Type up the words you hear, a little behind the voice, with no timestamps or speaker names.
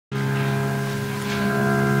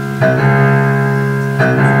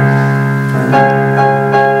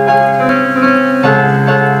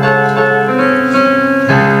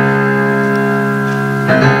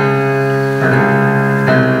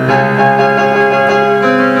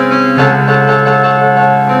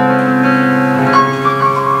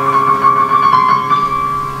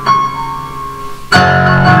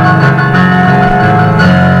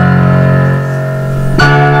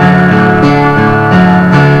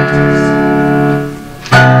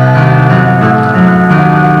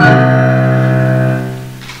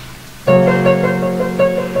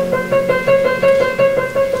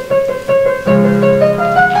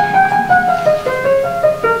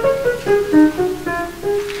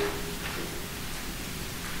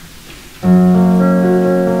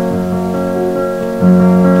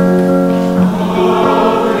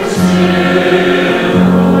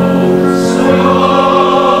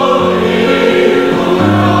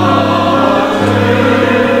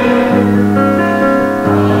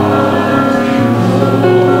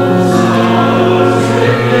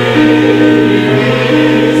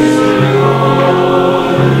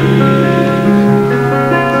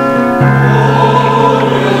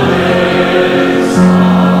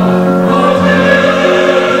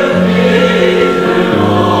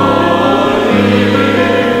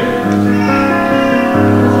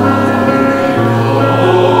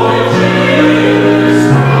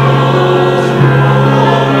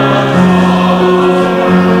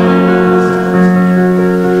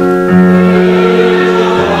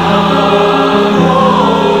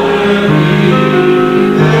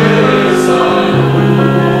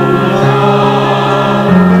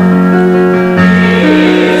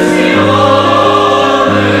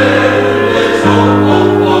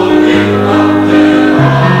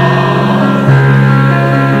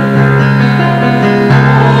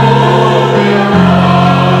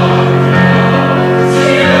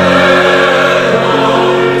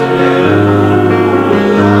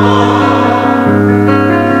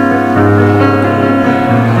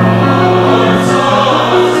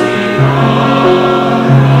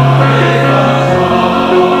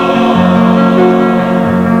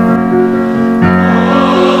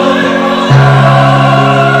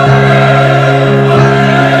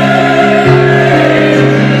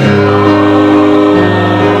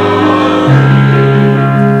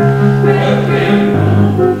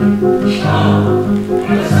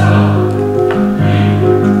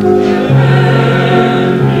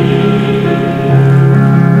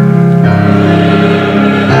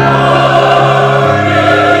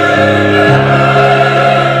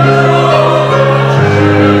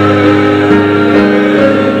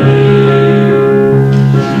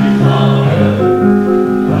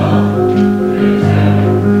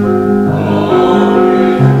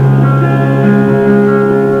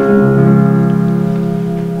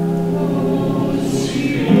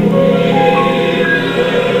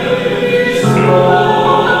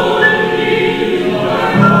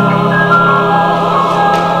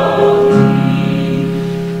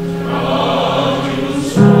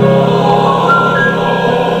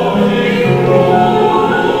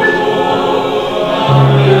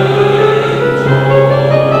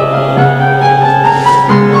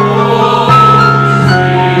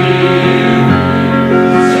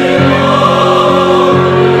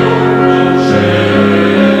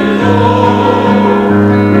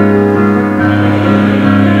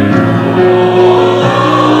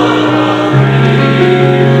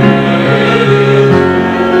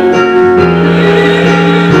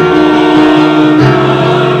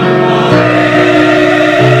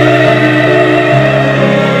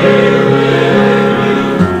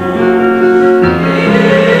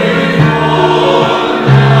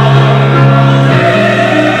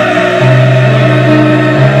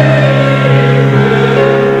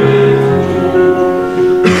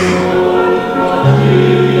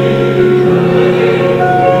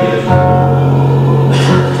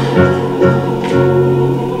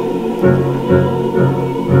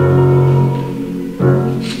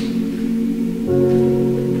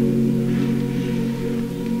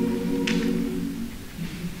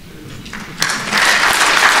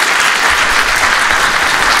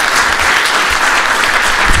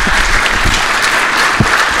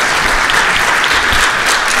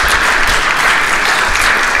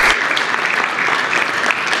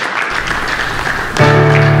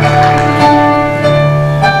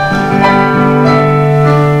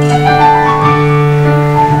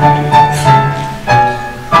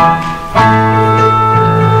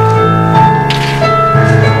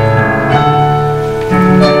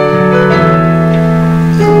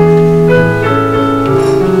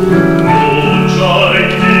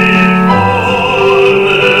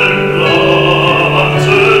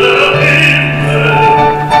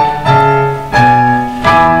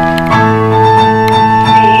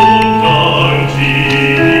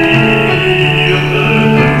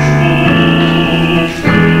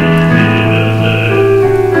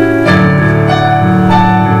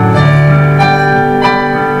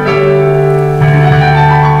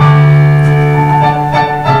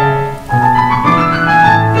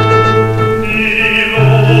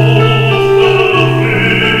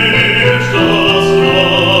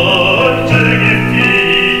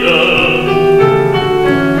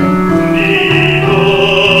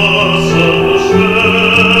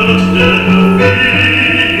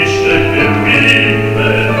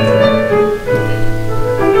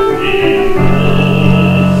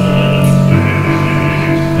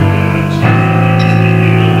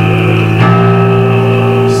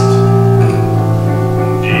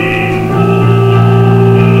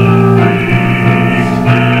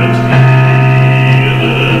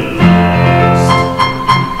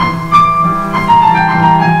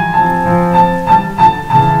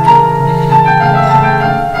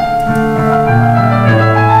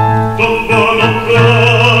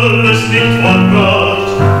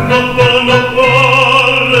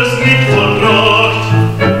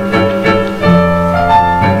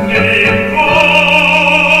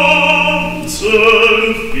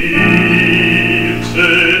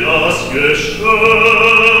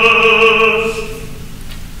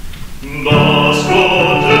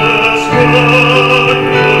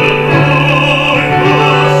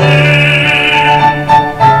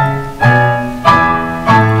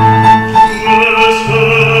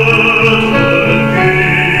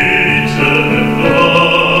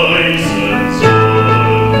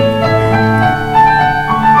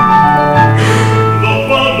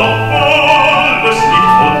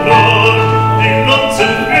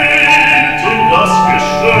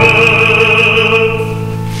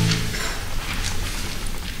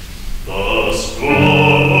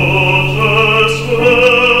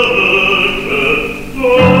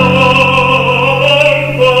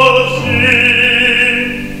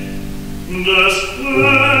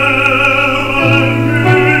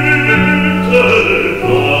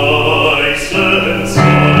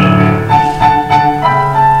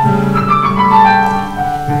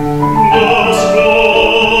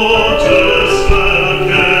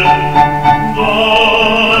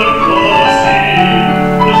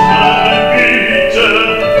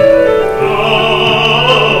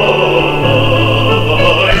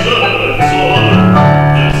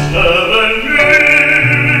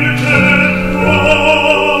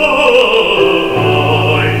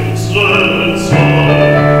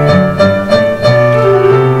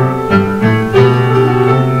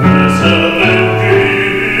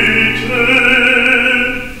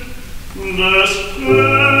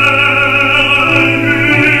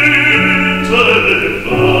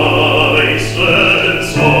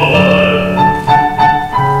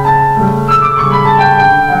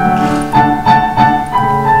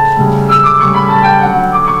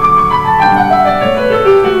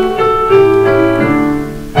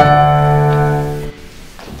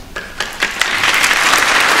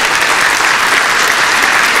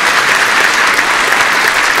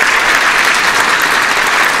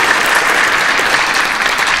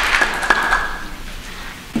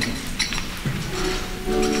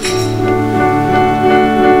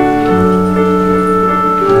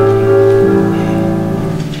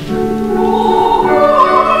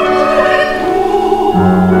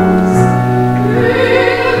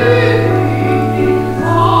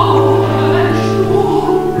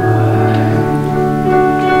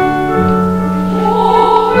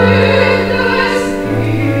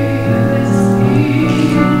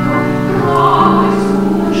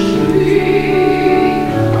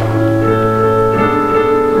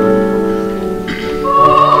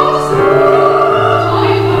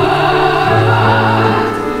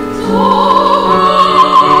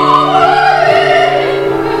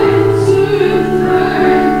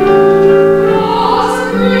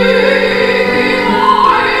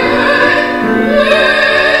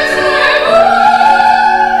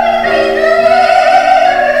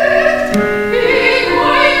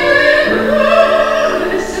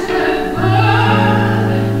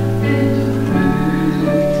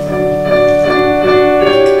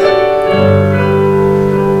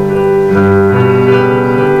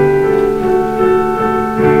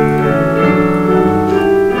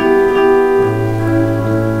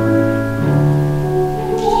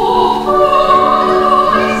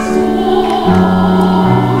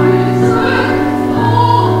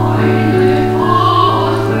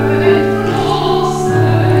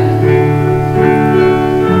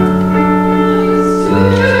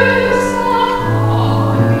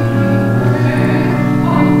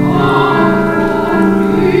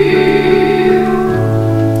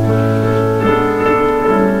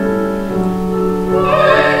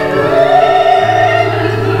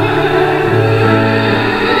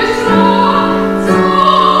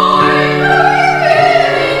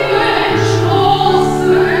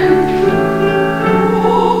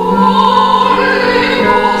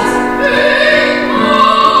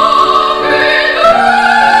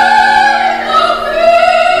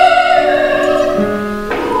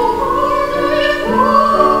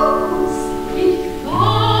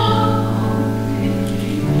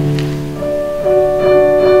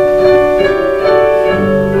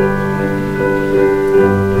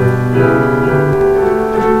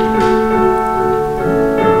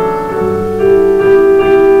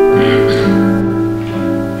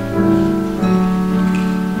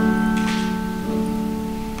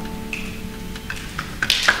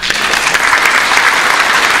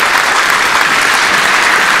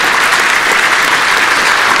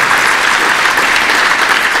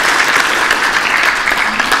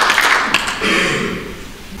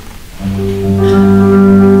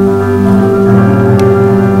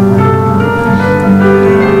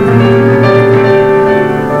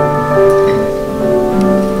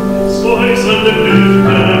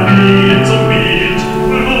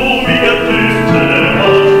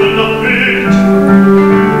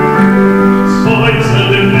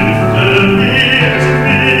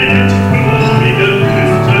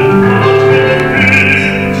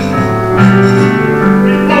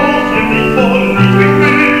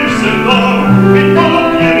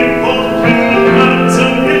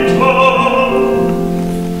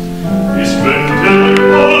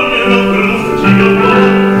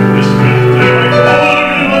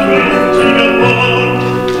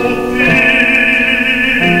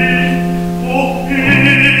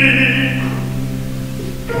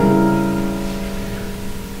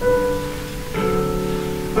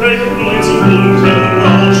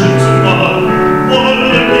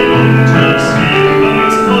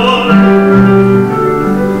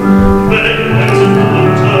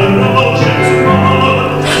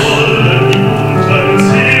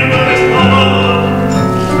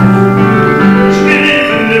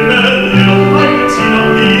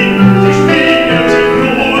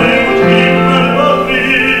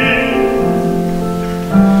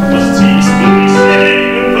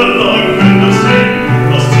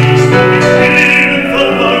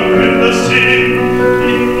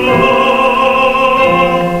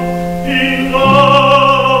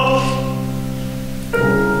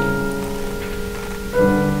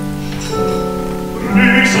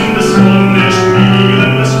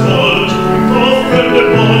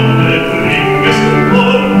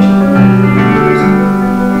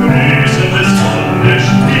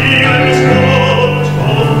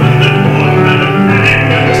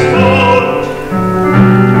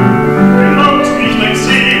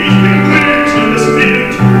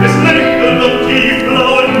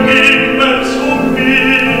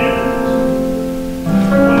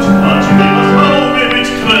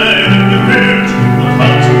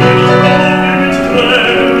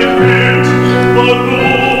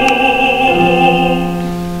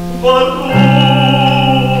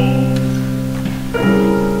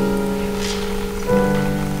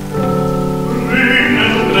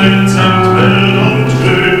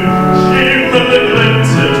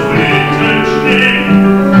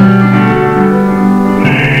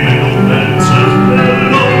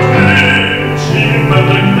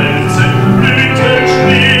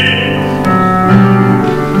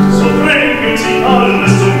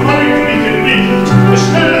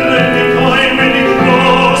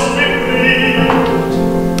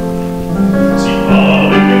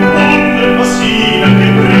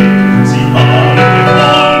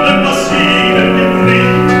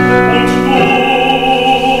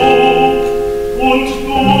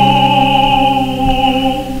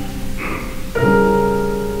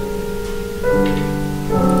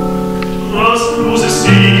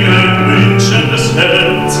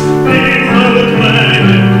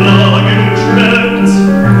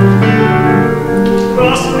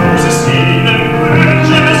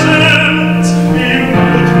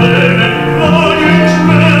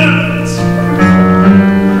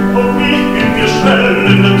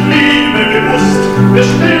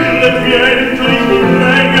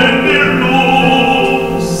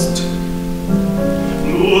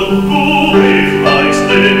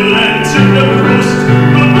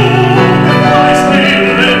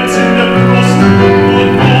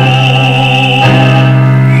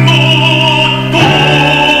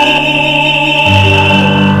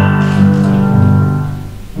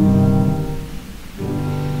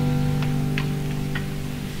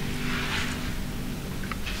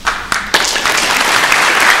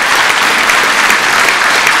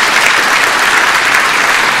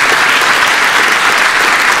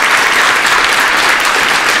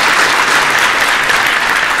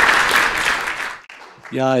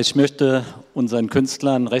Ja, ich möchte unseren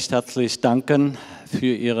Künstlern recht herzlich danken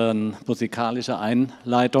für ihre musikalische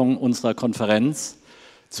Einleitung unserer Konferenz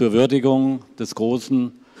zur Würdigung des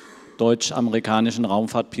großen deutsch-amerikanischen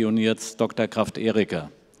Raumfahrtpioniers Dr. Krafft Ehricke.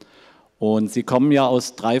 Und sie kommen ja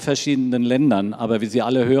aus 3 verschiedenen Ländern, aber wie Sie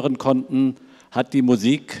alle hören konnten, hat die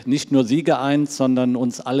Musik nicht nur Sie geeint, sondern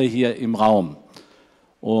uns alle hier im Raum.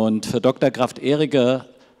 Und für Dr. Krafft Ehricke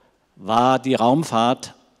war die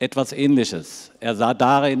Raumfahrt etwas Ähnliches. Er sah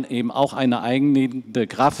darin eben auch eine eigenliegende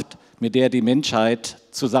Kraft, mit der die Menschheit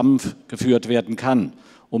zusammengeführt werden kann,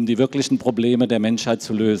 um die wirklichen Probleme der Menschheit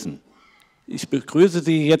zu lösen. Ich begrüße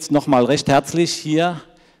Sie jetzt nochmal recht herzlich hier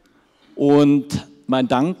und mein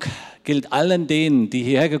Dank gilt allen denen, die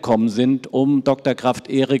hierher gekommen sind, um Dr. Krafft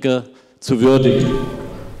Ehricke zu würdigen.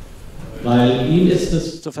 Weil ihm ist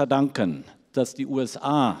es zu verdanken, dass die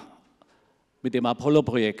USA mit dem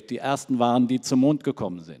Apollo-Projekt die ersten waren, die zum Mond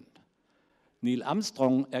gekommen sind. Neil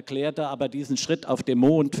Armstrong erklärte aber diesen Schritt auf dem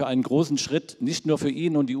Mond für einen großen Schritt, nicht nur für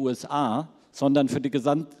ihn und die USA, sondern für die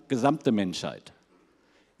gesamte Menschheit.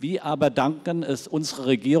 Wie aber danken es unsere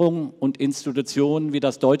Regierung und Institutionen wie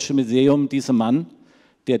das Deutsche Museum diesem Mann,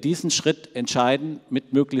 der diesen Schritt entscheidend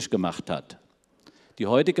mit möglich gemacht hat. Die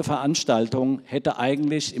heutige Veranstaltung hätte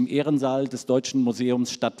eigentlich im Ehrensaal des Deutschen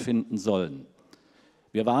Museums stattfinden sollen.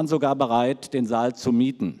 Wir waren sogar bereit, den Saal zu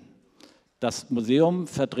mieten. Das Museum,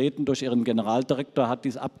 vertreten durch ihren Generaldirektor, hat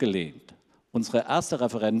dies abgelehnt. Unsere erste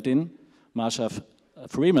Referentin, Marsha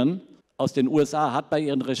Freeman aus den USA, hat bei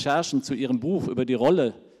ihren Recherchen zu ihrem Buch über die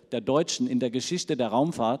Rolle der Deutschen in der Geschichte der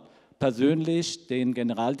Raumfahrt persönlich den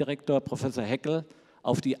Generaldirektor Professor Haeckel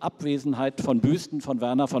auf die Abwesenheit von Büsten von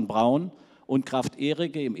Wernher von Braun und Krafft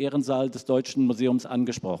Ehricke im Ehrensaal des Deutschen Museums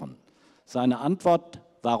angesprochen. Seine Antwort,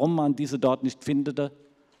 warum man diese dort nicht findete,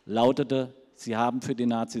 lautete: Sie haben für die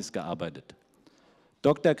Nazis gearbeitet.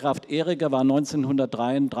 Dr. Krafft Ehricke war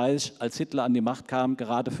 1933, als Hitler an die Macht kam,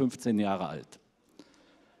 gerade 15 Jahre alt.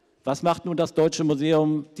 Was macht nun das Deutsche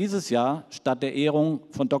Museum dieses Jahr statt der Ehrung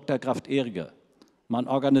von Dr. Krafft Ehricke? Man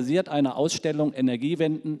organisiert eine Ausstellung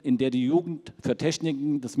Energiewenden, in der die Jugend für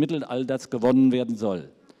Techniken des Mittelalters gewonnen werden soll.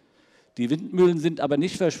 Die Windmühlen sind aber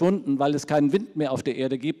nicht verschwunden, weil es keinen Wind mehr auf der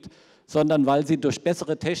Erde gibt, sondern weil sie durch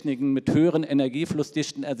bessere Techniken mit höheren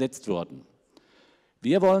Energieflussdichten ersetzt wurden.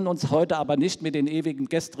 Wir wollen uns heute aber nicht mit den ewigen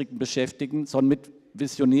Gestrigen beschäftigen, sondern mit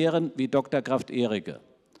Visionären wie Dr. Krafft Ehricke.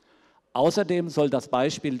 Außerdem soll das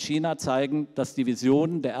Beispiel China zeigen, dass die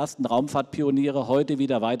Visionen der ersten Raumfahrtpioniere heute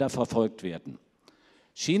wieder weiter verfolgt werden.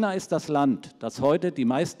 China ist das Land, das heute die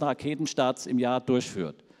meisten Raketenstarts im Jahr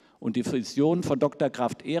durchführt und die Vision von Dr.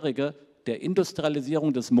 Krafft Ehricke der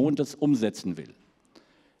Industrialisierung des Mondes umsetzen will.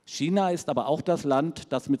 China ist aber auch das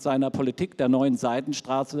Land, das mit seiner Politik der neuen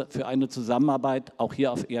Seidenstraße für eine Zusammenarbeit auch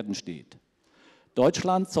hier auf Erden steht.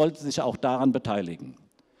 Deutschland sollte sich auch daran beteiligen.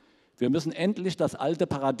 Wir müssen endlich das alte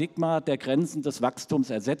Paradigma der Grenzen des Wachstums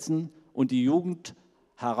ersetzen und die Jugend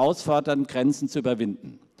herausfordern, Grenzen zu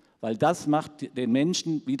überwinden, weil das macht den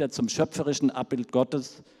Menschen wieder zum schöpferischen Abbild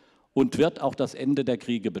Gottes und wird auch das Ende der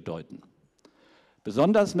Kriege bedeuten.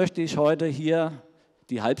 Besonders möchte ich heute hier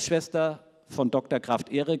die Halbschwester von Dr. Krafft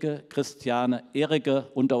Ehricke, Christiane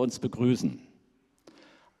Ehricke, unter uns begrüßen.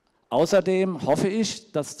 Außerdem hoffe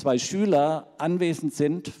ich, dass 2 Schüler anwesend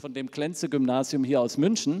sind von dem Klenze-Gymnasium hier aus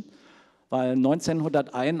München, weil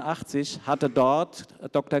 1981 hatte dort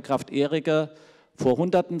Dr. Krafft Ehricke vor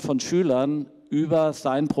Hunderten von Schülern über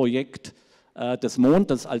sein Projekt des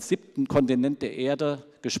Mondes als 7. Kontinent der Erde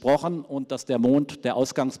gesprochen und dass der Mond der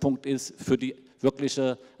Ausgangspunkt ist für die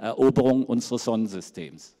wirkliche Eroberung unseres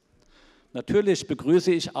Sonnensystems. Natürlich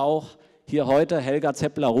begrüße ich auch hier heute Helga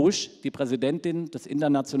Zeppler-Rusch, die Präsidentin des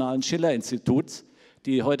Internationalen Schiller-Instituts,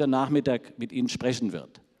 die heute Nachmittag mit Ihnen sprechen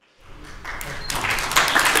wird.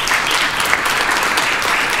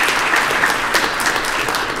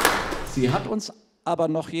 Sie hat uns aber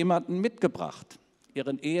noch jemanden mitgebracht,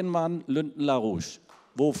 ihren Ehemann Lyndon LaRouche,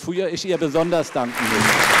 wofür ich ihr besonders danken will.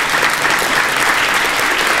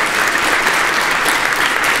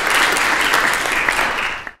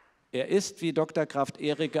 Er ist wie Dr. Krafft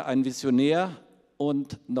Ehricke ein Visionär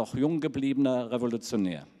und noch jung gebliebener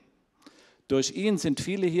Revolutionär. Durch ihn sind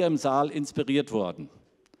viele hier im Saal inspiriert worden.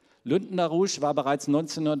 Lyndon LaRouche war bereits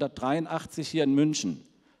 1983 hier in München.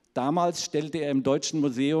 Damals stellte er im Deutschen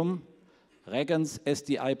Museum Reagans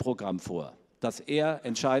SDI-Programm vor, das er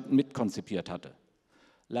entscheidend mitkonzipiert hatte.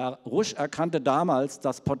 LaRouche erkannte damals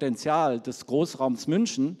das Potenzial des Großraums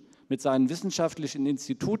München mit seinen wissenschaftlichen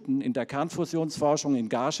Instituten in der Kernfusionsforschung in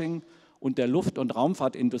Garching und der Luft- und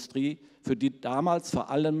Raumfahrtindustrie, für die damals vor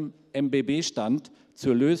allem MBB stand,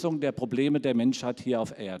 zur Lösung der Probleme der Menschheit hier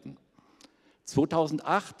auf Erden.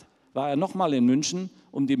 2008 war er nochmal in München,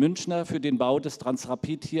 um die Münchner für den Bau des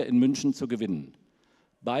Transrapid hier in München zu gewinnen.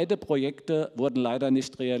 Beide Projekte wurden leider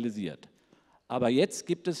nicht realisiert. Aber jetzt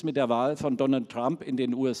gibt es mit der Wahl von Donald Trump in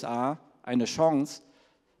den USA eine Chance,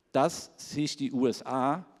 dass sich die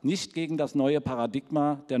USA nicht gegen das neue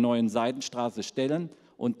Paradigma der neuen Seidenstraße stellen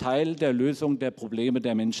und Teil der Lösung der Probleme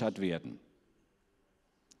der Menschheit werden.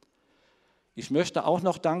 Ich möchte auch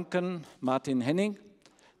noch danken Martin Henning,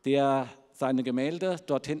 der seine Gemälde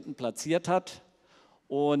dort hinten platziert hat.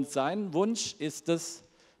 Und sein Wunsch ist es,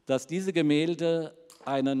 dass diese Gemälde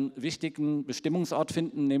einen wichtigen Bestimmungsort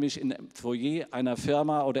finden, nämlich im Foyer einer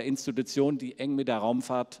Firma oder Institution, die eng mit der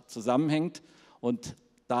Raumfahrt zusammenhängt und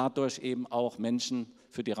dadurch eben auch Menschen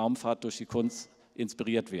für die Raumfahrt durch die Kunst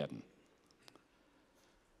inspiriert werden.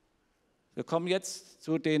 Wir kommen jetzt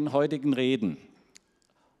zu den heutigen Reden.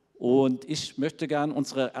 Und ich möchte gern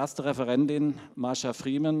unsere erste Referentin, Marsha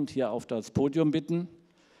Freeman, hier auf das Podium bitten,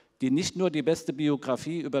 die nicht nur die beste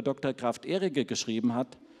Biografie über Dr. Krafft Ehricke geschrieben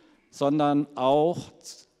hat, sondern auch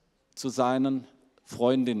zu seinen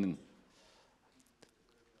Freundinnen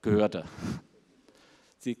gehörte.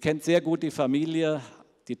 Sie kennt sehr gut die Familie,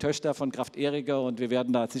 die Töchter von Krafft Ehricke, und wir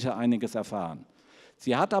werden da sicher einiges erfahren.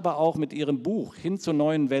 Sie hat aber auch mit ihrem Buch Hin zu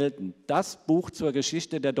neuen Welten das Buch zur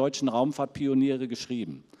Geschichte der deutschen Raumfahrtpioniere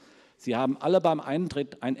geschrieben. Sie haben alle beim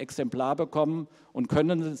Eintritt ein Exemplar bekommen und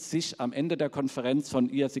können es sich am Ende der Konferenz von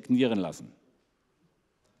ihr signieren lassen.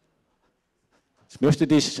 Ich möchte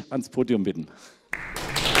dich ans Podium bitten.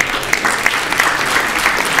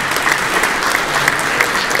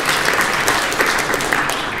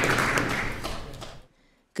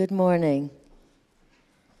 Good morning.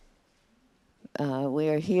 We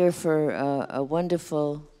are here for a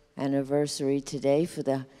wonderful anniversary today.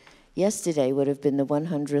 Yesterday would have been the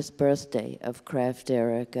 100th birthday of Krafft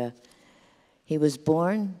Ehricke. He was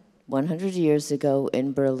born 100 years ago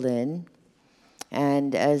in Berlin,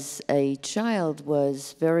 and as a child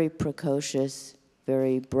was very precocious,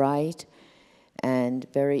 very bright, and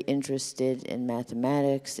very interested in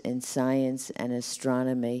mathematics, in science, and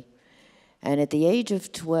astronomy. And at the age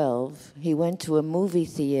of 12, he went to a movie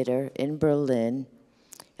theater in Berlin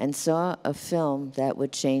and saw a film that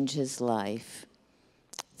would change his life.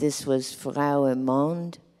 This was Frau im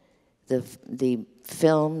Mond, the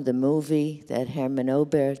film, the movie that Hermann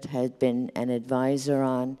Oberth had been an advisor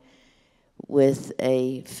on, with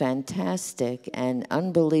a fantastic and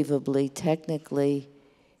unbelievably technically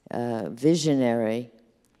visionary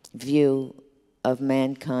view of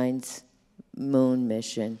mankind's moon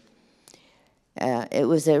mission. It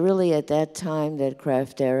was really at that time that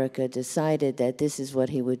Krafft Ehricke decided that this is what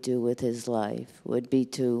he would do with his life, would be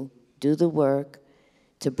to do the work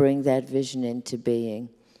to bring that vision into being.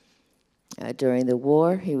 During the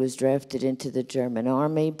war, he was drafted into the German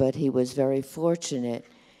army, but he was very fortunate.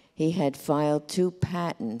 He had filed 2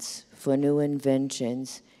 patents for new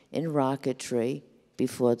inventions in rocketry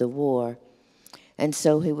before the war. And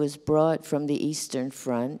so he was brought from the Eastern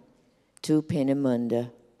Front to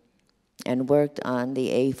Peenemünde and worked on the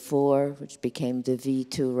A4, which became the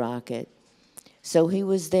V2 rocket. So he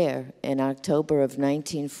was there in October of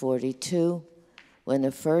 1942 when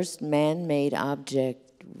the first man-made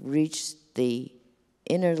object reached the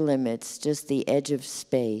inner limits, just the edge of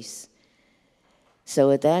space.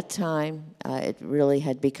 So at that time, it really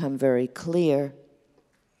had become very clear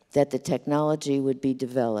that the technology would be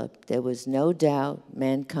developed. There was no doubt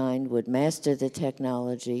mankind would master the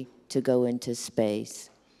technology to go into space.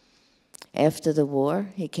 After the war,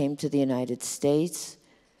 he came to the United States,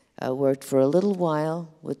 worked for a little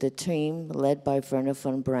while with the team led by Werner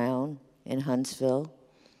von Braun in Huntsville.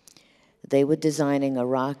 They were designing a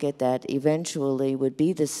rocket that eventually would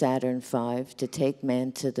be the Saturn V to take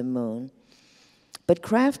man to the moon. But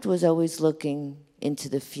Krafft was always looking into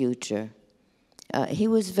the future. He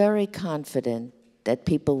was very confident that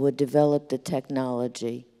people would develop the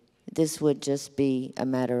technology. This would just be a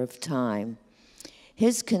matter of time.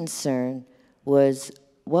 His concern was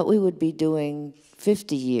what we would be doing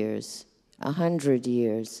 50 years, 100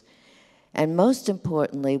 years, and most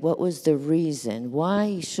importantly, what was the reason?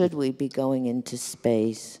 Why should we be going into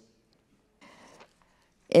space?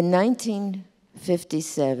 In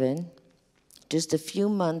 1957, just a few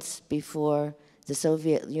months before the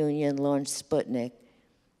Soviet Union launched Sputnik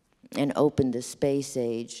and opened the space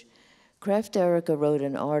age, Krafft Ehricke wrote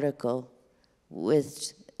an article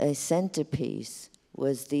with a centerpiece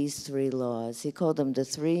was these three laws. He called them the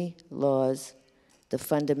three laws, the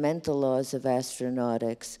fundamental laws of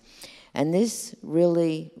astronautics. And this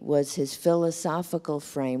really was his philosophical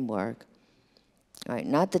framework. Right,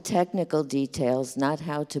 not the technical details, not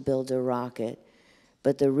how to build a rocket,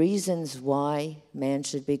 but the reasons why man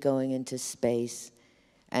should be going into space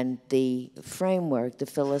and the framework, the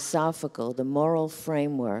philosophical, the moral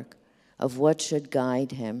framework of what should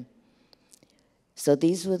guide him. So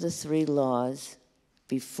these were the three laws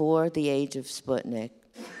before the age of Sputnik.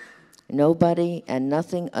 Nobody and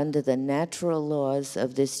nothing under the natural laws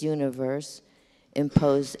of this universe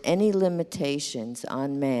impose any limitations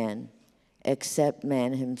on man except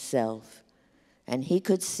man himself. And he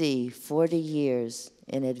could see 40 years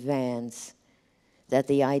in advance that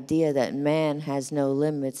the idea that man has no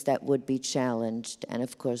limits, that would be challenged. And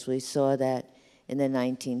of course, we saw that in the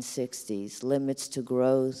 1960s. Limits to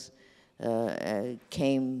growth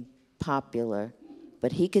came popular.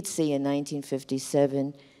 But he could see in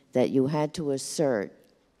 1957 that you had to assert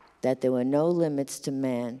that there were no limits to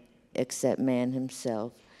man except man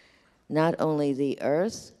himself. Not only the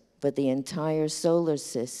Earth, but the entire solar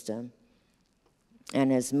system,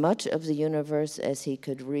 and as much of the universe as he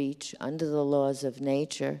could reach under the laws of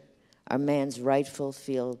nature are man's rightful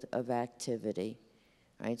field of activity.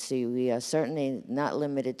 Right? So we are certainly not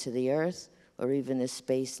limited to the Earth or even the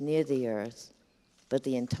space near the Earth, but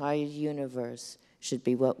the entire universe should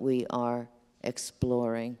be what we are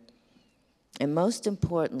exploring. And most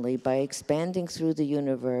importantly, by expanding through the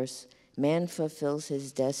universe, man fulfills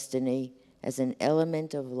his destiny as an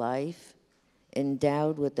element of life,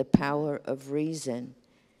 endowed with the power of reason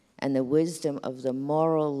and the wisdom of the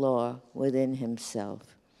moral law within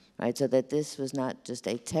himself. Right? So that this was not just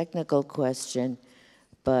a technical question,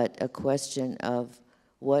 but a question of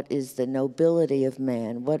what is the nobility of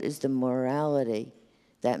man, what is the morality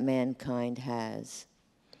that mankind has.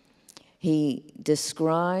 He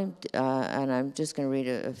described, and I'm just going to read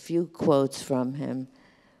a few quotes from him,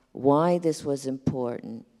 why this was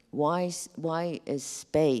important. Why is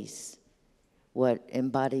space what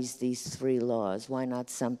embodies these three laws? Why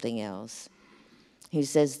not something else? He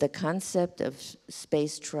says the concept of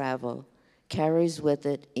space travel carries with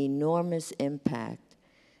it enormous impact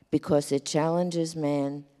because it challenges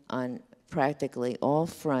man on practically all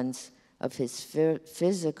fronts of his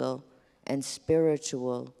physical and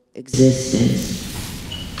spiritual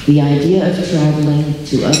existence. The idea of traveling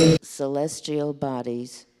to other celestial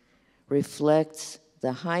bodies reflects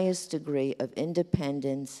the highest degree of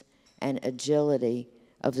independence and agility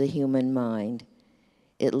of the human mind.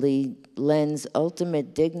 It lends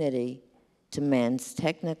ultimate dignity to man's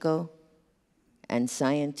technical and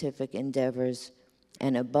scientific endeavors,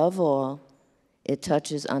 and above all, it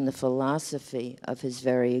touches on the philosophy of his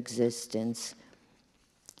very existence.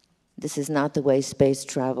 This is not the way space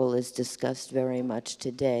travel is discussed very much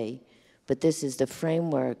today, but this is the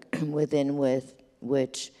framework within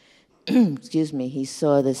which excuse me, he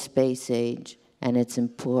saw the space age and its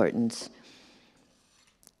importance.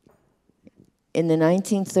 In the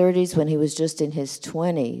 1930s, when he was just in his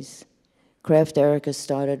 20s, Krafft Ehricke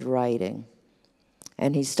started writing.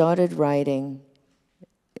 And he started writing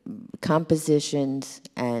compositions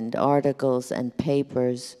and articles and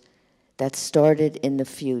papers that started in the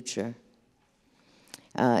future.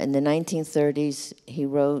 In the 1930s, he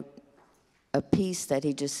wrote a piece that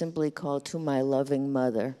he just simply called To My Loving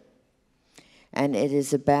Mother. And it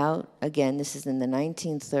is about, again, this is in the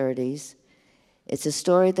 1930s. It's a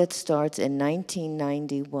story that starts in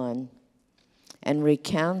 1991 and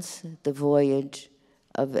recounts the voyage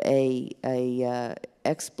of a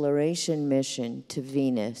exploration mission to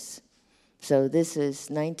Venus. So this is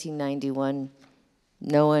 1991.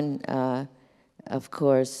 No one, of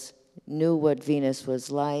course, knew what Venus was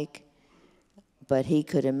like, but he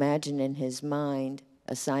could imagine in his mind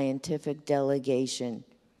a scientific delegation,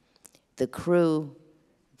 the crew,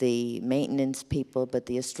 the maintenance people, but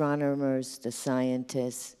the astronomers, the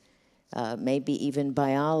scientists, maybe even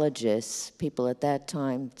biologists. People at that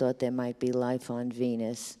time thought there might be life on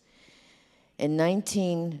Venus. In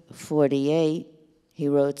 1948, he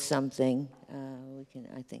wrote something, we can,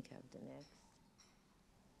 I think, have the next.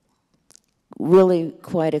 Really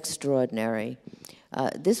quite extraordinary.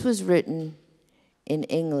 This was written in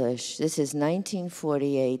English. This is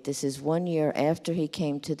 1948. This is 1 year after he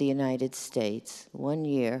came to the United States, 1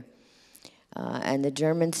 year. And the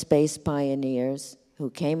German space pioneers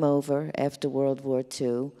who came over after World War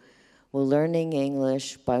II were learning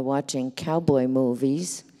English by watching cowboy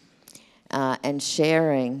movies and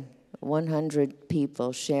sharing, 100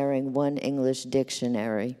 people sharing one English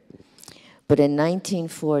dictionary. But in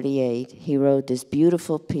 1948, he wrote this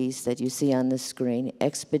beautiful piece that you see on the screen,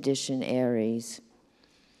 Expedition Aries.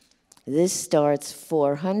 This starts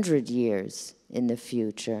 400 years in the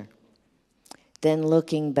future. Then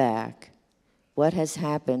looking back, what has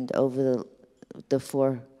happened over the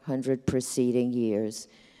 400 preceding years?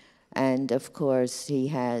 And of course, he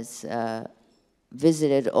has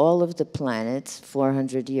visited all of the planets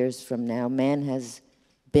 400 years from now. Man has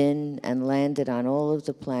been and landed on all of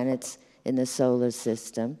the planets in the solar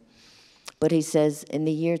system. But he says in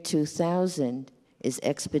the year 2000 is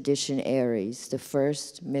Expedition Aries, the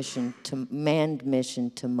first manned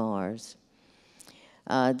mission to Mars.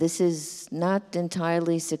 This is not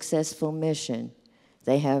entirely successful mission.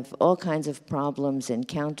 They have all kinds of problems,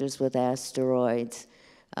 encounters with asteroids.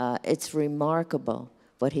 It's remarkable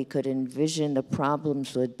what he could envision the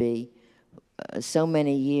problems would be so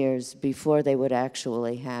many years before they would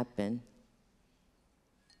actually happen.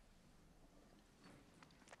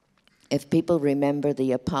 If people remember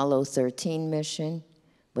the Apollo 13 mission,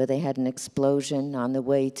 where they had an explosion on the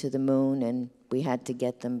way to the moon and we had to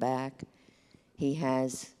get them back, he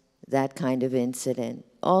has that kind of incident.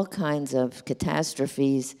 All kinds of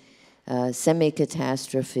catastrophes,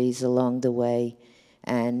 semi-catastrophes along the way.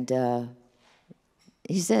 And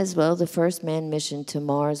he says, well, the first manned mission to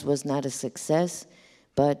Mars was not a success,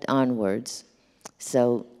 but onwards.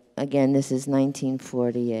 So, again, this is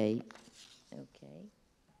 1948. Okay.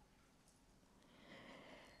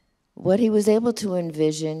 What he was able to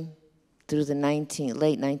envision through the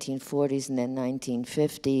late 1940s and then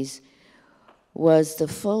 1950s was the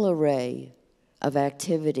full array of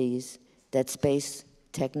activities that space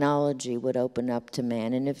technology would open up to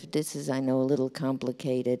man. And if this is, I know, a little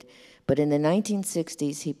complicated, but in the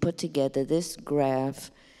 1960s, he put together this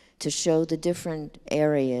graph to show the different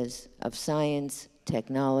areas of science,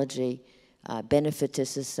 technology, benefit to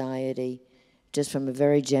society, just from a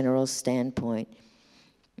very general standpoint.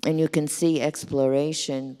 And you can see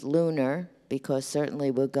exploration, lunar, because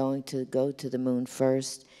certainly we're going to go to the moon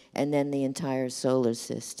first, and then the entire solar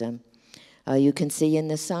system. You can see in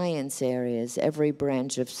the science areas, every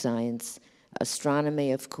branch of science,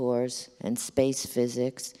 astronomy, of course, and space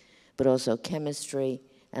physics, but also chemistry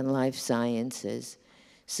and life sciences.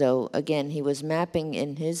 So again, he was mapping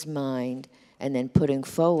in his mind and then putting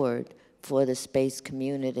forward for the space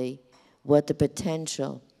community what the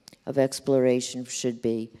potential of exploration should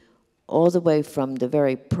be, all the way from the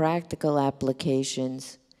very practical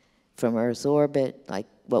applications from Earth orbit, like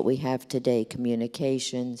what we have today,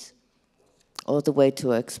 communications, all the way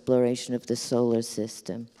to exploration of the solar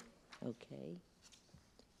system. Okay,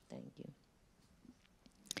 thank you.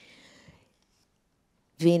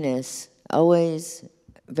 Venus, always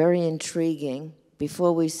very intriguing.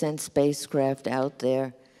 Before we sent spacecraft out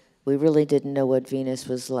there, we really didn't know what Venus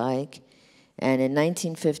was like. And in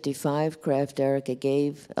 1955, Krafft Ehricke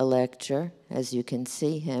gave a lecture, as you can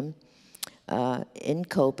see him, in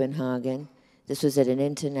Copenhagen. This was at an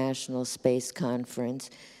international space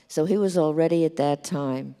conference. So he was already at that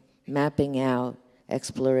time mapping out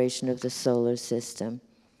exploration of the solar system.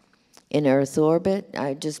 In Earth orbit,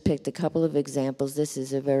 I just picked a couple of examples. This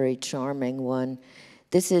is a very charming one.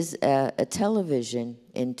 This is a television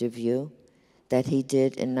interview that he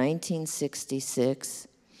did in 1966.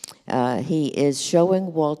 He is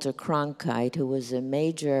showing Walter Cronkite, who was a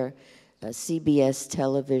major CBS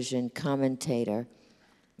television commentator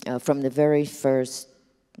from the very first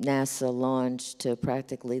NASA launch to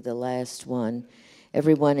practically the last one.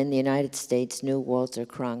 Everyone in the United States knew Walter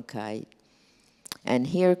Cronkite. And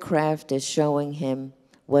here Krafft is showing him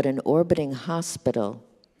what an orbiting hospital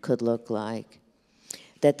could look like,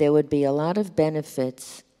 that there would be a lot of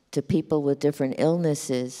benefits to people with different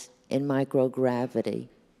illnesses in microgravity,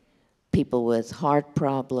 people with heart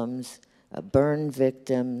problems, burn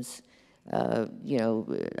victims,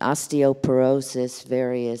 osteoporosis,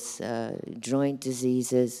 various joint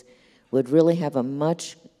diseases, would really have a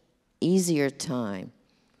much easier time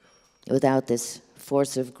without this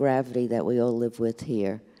force of gravity that we all live with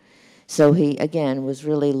here. So he, again, was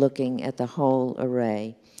really looking at the whole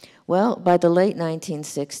array. Well, by the late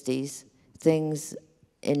 1960s, things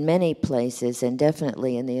in many places, and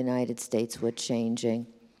definitely in the United States, were changing.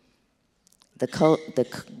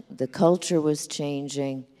 The culture was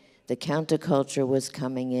changing. The counterculture was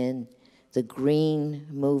coming in. The green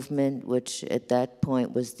movement, which at that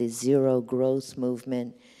point was the zero growth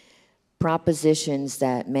movement, propositions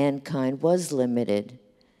that mankind was limited,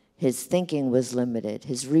 his thinking was limited,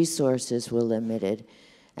 his resources were limited,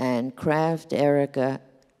 and Krafft, Ehricke,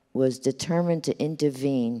 was determined to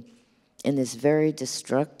intervene in this very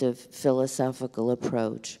destructive philosophical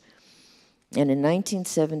approach. And in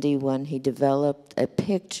 1971, he developed a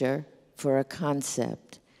picture for a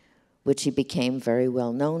concept, which he became very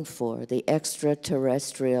well known for, the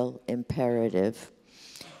extraterrestrial imperative.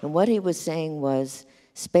 And what he was saying was,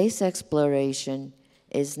 space exploration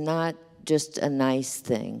is not just a nice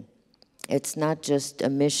thing. It's not just a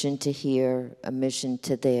mission to here, a mission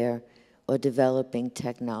to there, or developing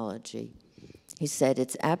technology. He said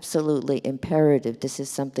it's absolutely imperative. This is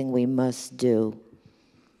something we must do.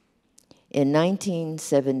 In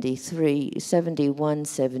 1973, 71,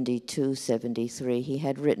 72, 73, he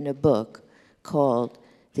had written a book called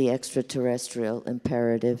The Extraterrestrial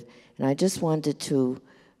Imperative. And I just wanted to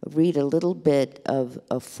read a little bit of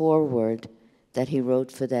a foreword that he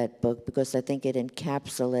wrote for that book, because I think it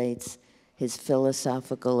encapsulates his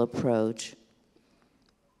philosophical approach.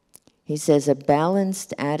 He says, a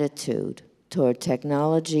balanced attitude toward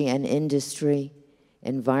technology and industry,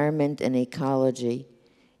 environment and ecology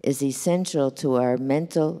is essential to our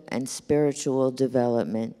mental and spiritual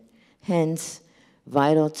development, hence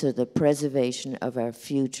vital to the preservation of our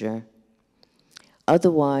future.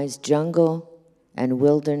 Otherwise, jungle and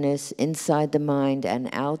wilderness inside the mind and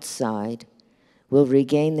outside will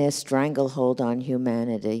regain their stranglehold on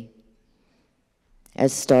humanity.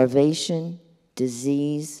 As starvation,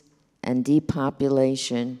 disease, and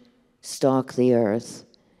depopulation stalk the earth,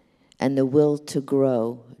 and the will to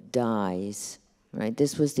grow dies. Right?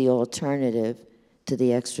 This was the alternative to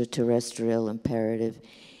the extraterrestrial imperative.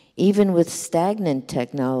 Even with stagnant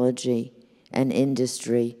technology and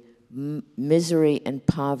industry, misery and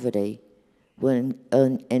poverty will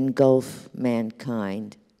engulf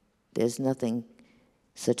mankind. There's nothing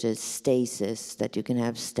such as stasis, that you can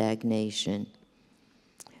have stagnation.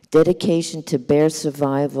 Dedication to bare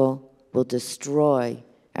survival will destroy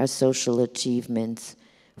our social achievements,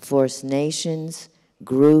 force nations,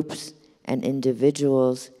 groups, and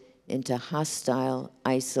individuals into hostile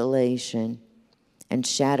isolation, and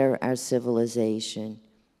shatter our civilization.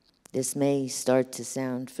 This may start to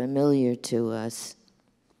sound familiar to us.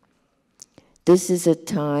 This is a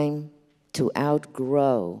time to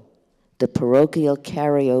outgrow the parochial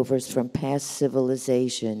carryovers from past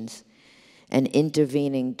civilizations and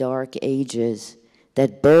intervening dark ages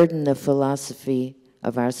that burden the philosophy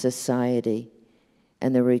of our society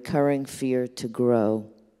and the recurring fear to grow.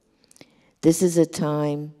 This is a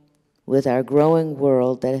time with our growing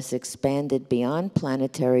world that has expanded beyond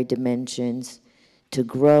planetary dimensions to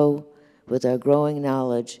grow with our growing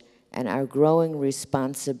knowledge and our growing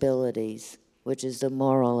responsibilities, which is the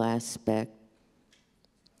moral aspect.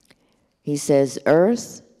 He says,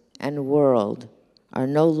 Earth and world are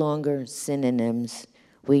no longer synonyms.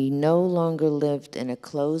 We no longer lived in a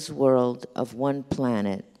closed world of one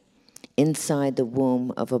planet inside the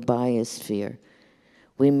womb of a biosphere.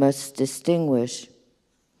 We must distinguish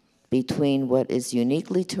between what is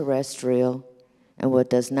uniquely terrestrial and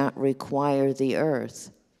what does not require the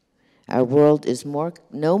Earth. Our world is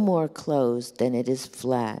no more closed than it is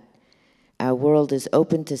flat. Our world is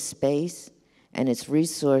open to space, and its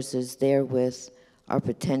resources therewith are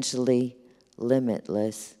potentially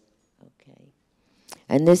limitless. Okay.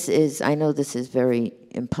 And this is, I know this is very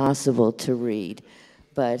impossible to read,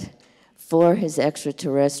 but for his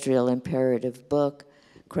extraterrestrial imperative book,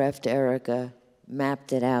 Krafft Ehricke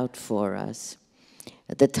mapped it out for us.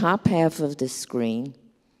 At the top half of the screen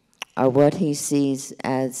are what he sees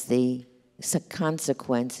as the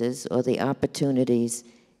consequences or the opportunities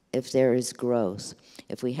if there is growth.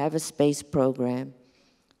 If we have a space program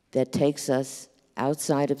that takes us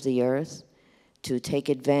outside of the Earth to take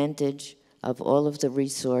advantage of all of the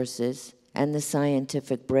resources and the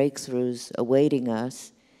scientific breakthroughs awaiting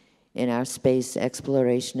us in our space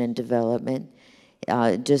exploration and development.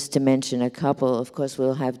 Just to mention a couple, of course,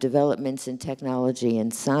 we'll have developments in technology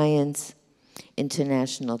and science,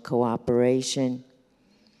 international cooperation,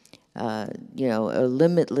 a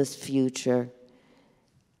limitless future,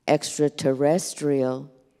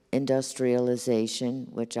 extraterrestrial industrialization,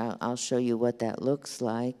 which I'll show you what that looks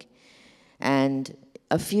like, and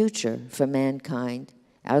a future for mankind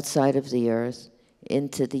outside of the Earth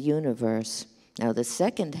into the universe. Now, the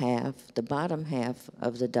second half, the bottom half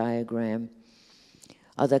of the diagram,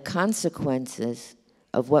 are the consequences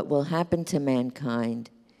of what will happen to mankind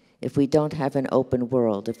if we don't have an open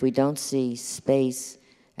world, if we don't see space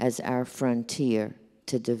as our frontier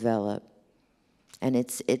to develop. And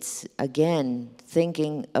it's again,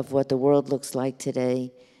 thinking of what the world looks like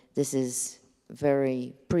today. This is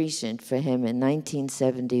very prescient for him in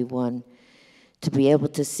 1971, to be able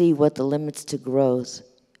to see what the limits to growth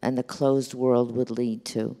and the closed world would lead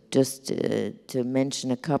to. Just to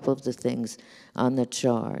mention a couple of the things on the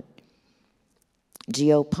chart.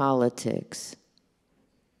 Geopolitics,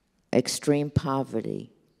 extreme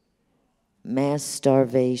poverty, mass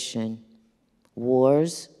starvation,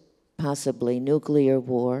 wars, possibly nuclear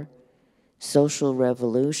war, social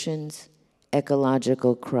revolutions,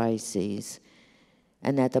 ecological crises,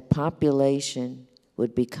 and that the population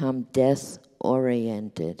would become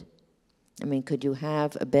death-oriented. I mean, could you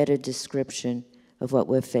have a better description of what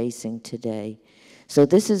we're facing today? So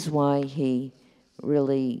this is why he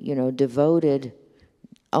really, devoted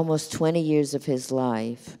almost 20 years of his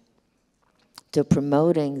life to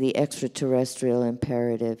promoting the extraterrestrial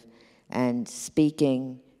imperative and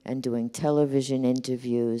speaking and doing television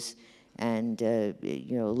interviews and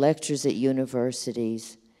lectures at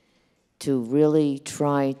universities to really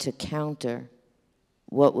try to counter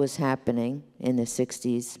what was happening in the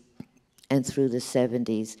 60s and through the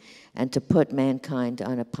 70s, and to put mankind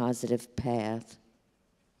on a positive path.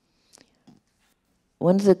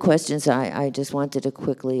 One of the questions I just wanted to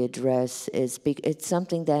quickly address is, it's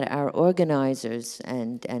something that our organizers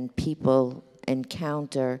and people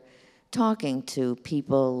encounter talking to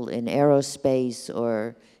people in aerospace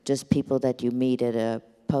or just people that you meet at a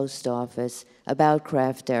post office about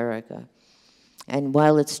Krafft Ehricke. And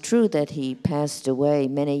while it's true that he passed away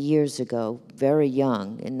many years ago, very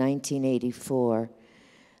young, in 1984,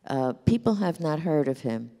 people have not heard of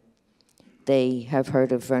him. They have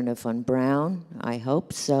heard of Wernher von Braun, I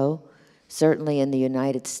hope so. Certainly in the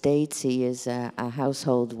United States, he is a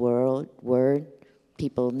household word.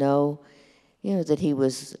 People know, that he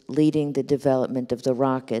was leading the development of the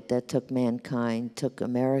rocket that took mankind, took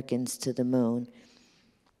Americans to the moon.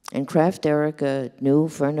 And Krafft Ehricke knew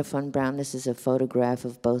Wernher von Braun. This is a photograph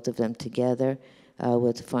of both of them together,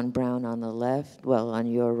 with von Braun on the left, well, on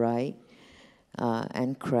your right,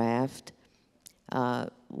 and Krafft.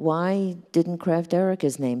 Why didn't Krafft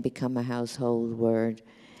Ehricke's name become a household word?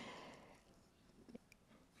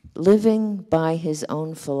 Living by his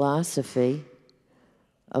own philosophy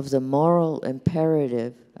of the moral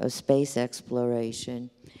imperative of space exploration,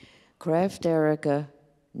 Krafft Ehricke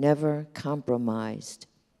never compromised.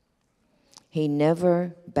 He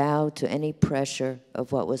never bowed to any pressure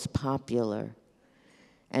of what was popular.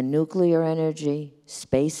 And nuclear energy,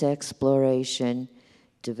 space exploration,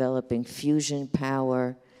 developing fusion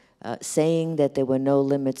power, saying that there were no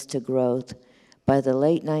limits to growth, by the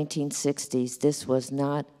late 1960s, this was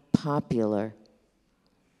not popular.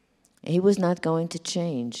 He was not going to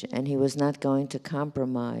change, and he was not going to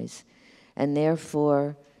compromise. And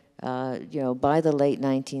therefore, by the late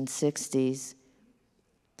 1960s,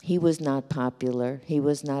 he was not popular. He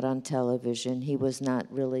was not on television. He was not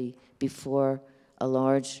really before a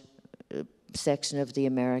large section of the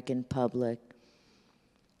American public,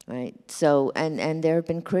 right? So, and there have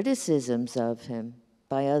been criticisms of him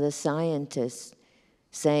by other scientists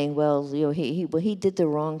saying, well, he did the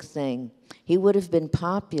wrong thing. He would have been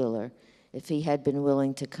popular if he had been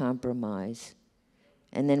willing to compromise.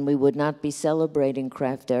 And then we would not be celebrating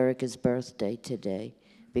Krafft Ehricke's birthday today,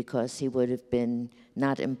 because he would have been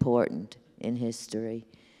not important in history.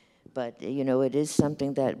 But, it is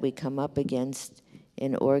something that we come up against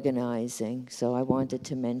in organizing, so I wanted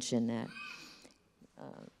to mention that.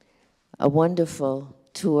 A wonderful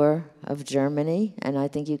tour of Germany, and I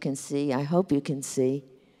think you can see, I hope you can see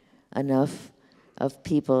enough of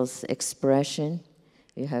people's expression.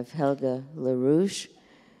 You have Helga LaRouche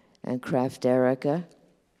and Krafft Ehricke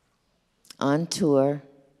on tour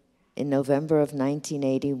in November of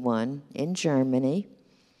 1981 in Germany,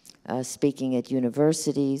 speaking at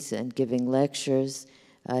universities and giving lectures,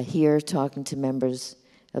 here talking to members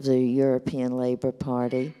of the European Labour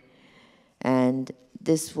Party. And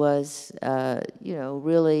this was,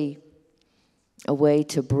 really a way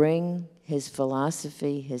to bring his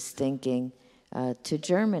philosophy, his thinking, to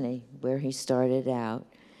Germany, where he started out.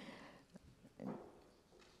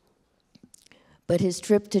 But his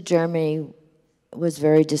trip to Germany was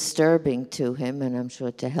very disturbing to him, and I'm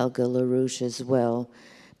sure to Helga LaRouche as well,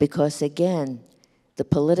 because again, the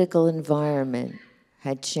political environment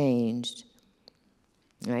had changed.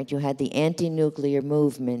 Right? You had the anti-nuclear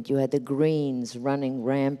movement, you had the Greens running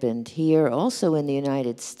rampant here, also in the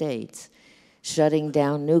United States, shutting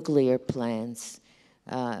down nuclear plants,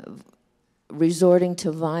 resorting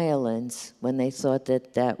to violence when they thought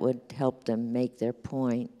that that would help them make their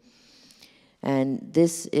point. And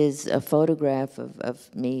this is a photograph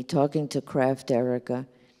of me talking to Krafft Ehricke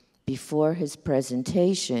before his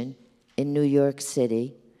presentation in New York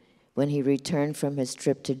City when he returned from his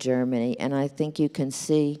trip to Germany. And I think you can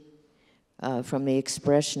see from the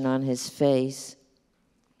expression on his face,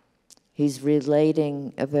 he's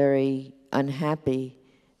relating a very unhappy,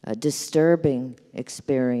 disturbing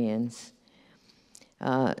experience.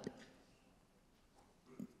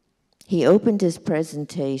 He opened his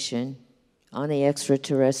presentation on the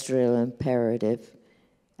extraterrestrial imperative,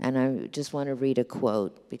 and I just want to read a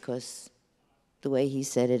quote because the way he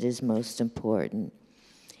said it is most important.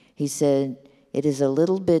 He said, "It is a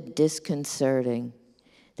little bit disconcerting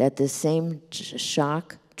that the same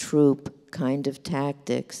shock troop kind of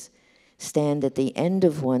tactics stand at the end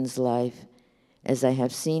of one's life as I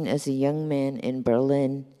have seen as a young man in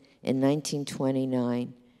Berlin in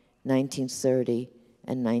 1929, 1930,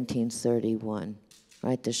 and 1931.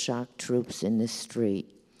 Right, the shock troops in the street."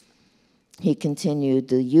 He continued,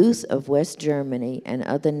 "The youth of West Germany and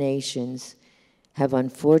other nations have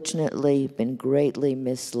unfortunately been greatly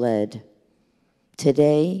misled.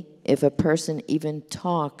 Today, if a person even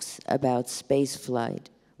talks about spaceflight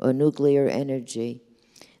or nuclear energy,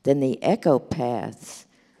 then the echopaths,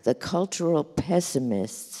 the cultural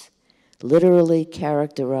pessimists, literally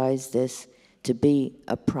characterize this to be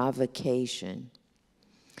a provocation.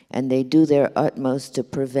 And they do their utmost to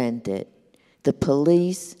prevent it. The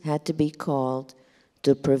police had to be called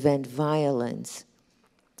to prevent violence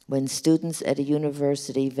when students at a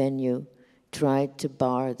university venue tried to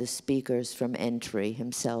bar the speakers from entry,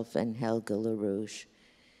 himself and Helga LaRouche.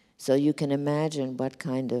 So you can imagine what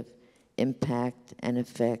kind of impact and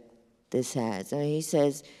effect this has. And he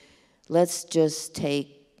says, let's just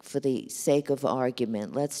take, for the sake of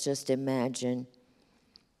argument, let's just imagine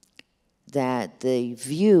that the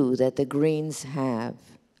view that the Greens have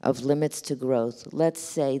of limits to growth, let's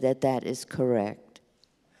say that that is correct.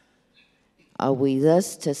 Are we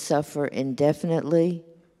thus to suffer indefinitely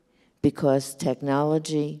because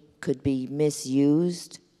technology could be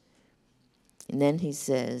misused? And then he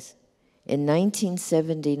says, in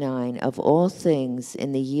 1979, of all things,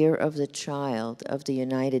 in the year of the child of the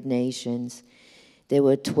United Nations, there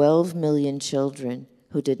were 12 million children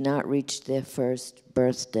who did not reach their first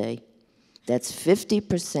birthday. That's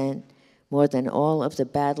 50% more than all of the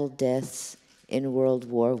battle deaths in World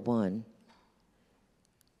War I.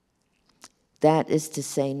 That is to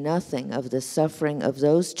say nothing of the suffering of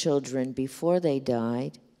those children before they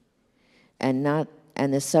died, and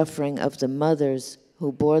the suffering of the mothers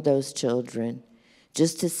who bore those children,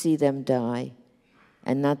 just to see them die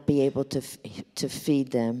and not be able to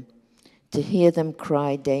feed them, to hear them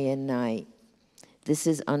cry day and night. This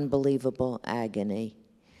is unbelievable agony.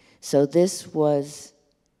 So this was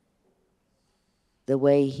the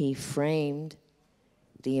way he framed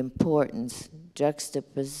the importance,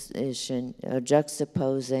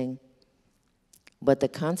 juxtaposing what the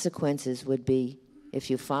consequences would be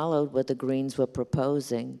if you followed what the Greens were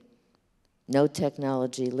proposing. No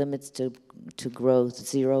technology, limits to growth,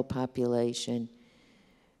 zero population,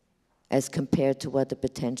 as compared to what the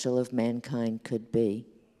potential of mankind could be.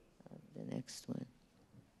 The next one.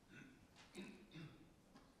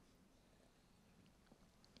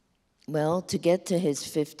 Well, to get to his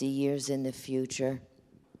 50 years in the future,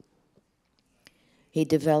 he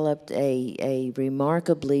developed a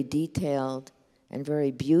remarkably detailed and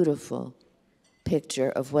very beautiful picture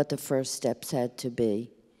of what the first steps had to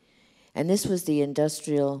be. And this was the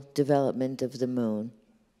industrial development of the moon.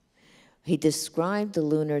 He described the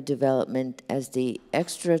lunar development as the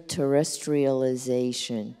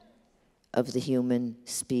extraterrestrialization of the human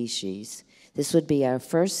species. This would be our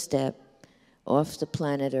first step off the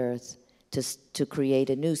planet Earth to create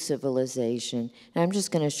a new civilization. And I'm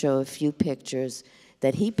just going to show a few pictures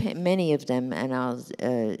that many of them, and I'll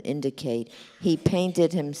indicate, he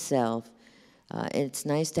painted himself. It's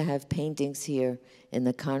nice to have paintings here in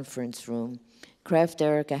the conference room. Krafft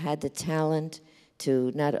Ehricke had the talent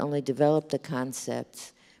to not only develop the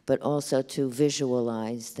concepts, but also to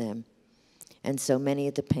visualize them. And so many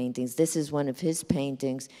of the paintings, this is one of his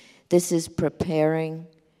paintings. This is preparing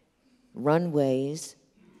runways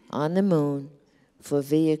on the moon for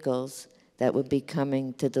vehicles that would be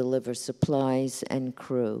coming to deliver supplies and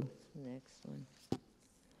crew. Next one.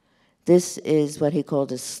 This is what he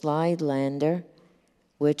called a slide lander,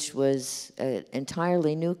 which was an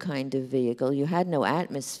entirely new kind of vehicle. You had no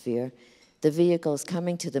atmosphere. The vehicles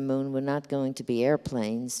coming to the moon were not going to be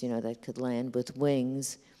airplanes, you know, that could land with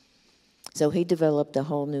wings. So he developed a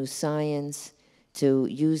whole new science to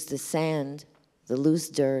use the sand, the loose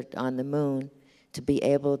dirt on the moon, to be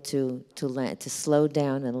able to slow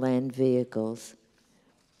down and land vehicles.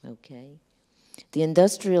 Okay. The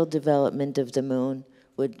industrial development of the moon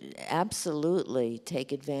would absolutely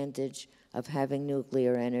take advantage of having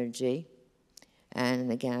nuclear energy.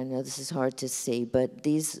 And again, I know this is hard to see, but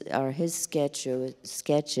these are his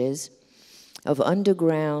sketches of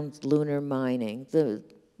underground lunar mining. The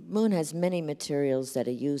moon has many materials that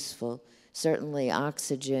are useful, certainly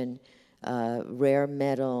oxygen, rare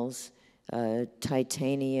metals,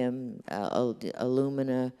 titanium,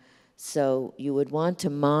 alumina. So you would want to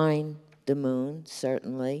mine the moon,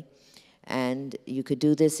 certainly, and you could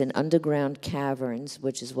do this in underground caverns,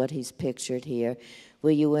 which is what he's pictured here,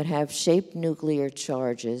 where you would have shaped nuclear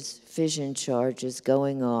charges, fission charges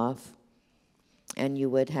going off, and you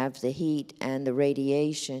would have the heat and the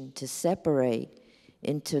radiation to separate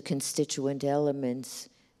into constituent elements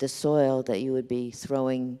the soil that you would be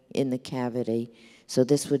throwing in the cavity. So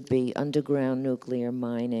this would be underground nuclear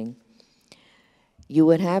mining. You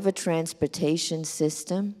would have a transportation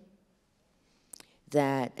system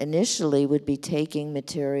that initially would be taking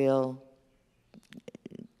material,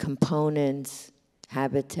 components,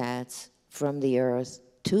 habitats from the Earth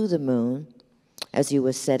to the moon as you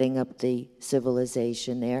were setting up the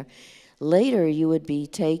civilization there. Later, you would be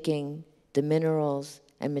taking the minerals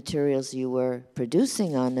and materials you were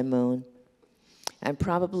producing on the moon and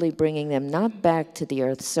probably bringing them not back to the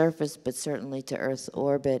Earth's surface, but certainly to Earth's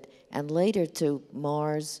orbit, and later to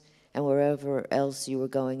Mars and wherever else you were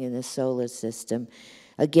going in the solar system.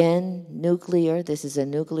 Again, nuclear. This is a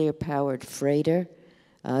nuclear-powered freighter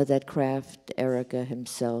that Krafft Ehricke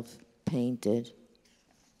himself painted.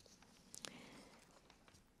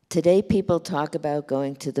 Today, people talk about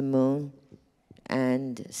going to the moon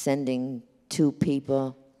and sending 2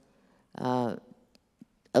 people, a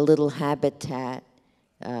little habitat,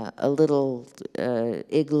 a little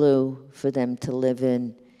igloo for them to live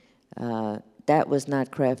in. That was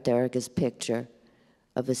not Krafft Ehricke's picture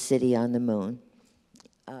of a city on the moon.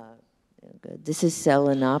 This is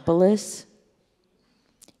Selenopolis.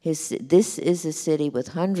 This is a city with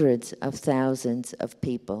hundreds of thousands of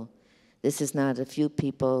people. This is not a few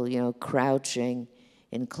people, you know, crouching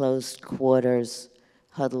in closed quarters,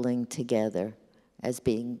 huddling together,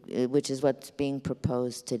 which is what's being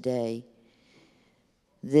proposed today.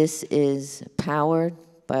 This is powered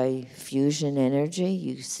by fusion energy.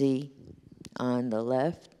 You see on the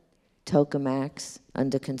left, tokamaks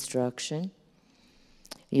under construction.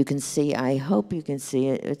 You can see, I hope you can see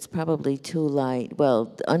it, it's probably too light.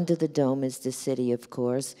 Well, under the dome is the city, of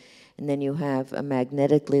course, and then you have a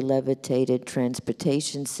magnetically levitated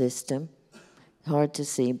transportation system, hard to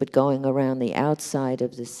see, but going around the outside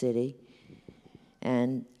of the city.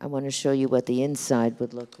 And I want to show you what the inside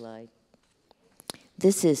would look like.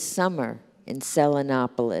 This is summer in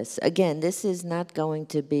Selenopolis. Again, this is not going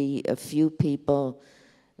to be a few people,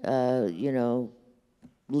 you know,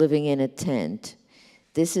 living in a tent.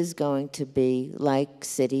 This is going to be like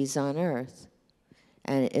cities on Earth.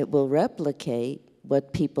 And it will replicate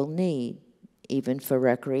what people need, even for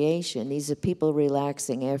recreation. These are people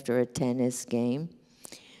relaxing after a tennis game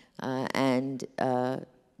and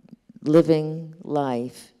living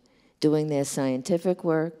life, doing their scientific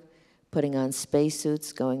work, putting on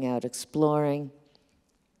spacesuits, going out exploring,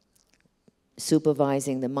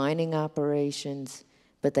 supervising the mining operations,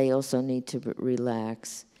 but they also need to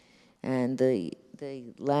relax. And the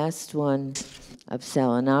last one of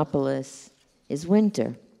Selenopolis is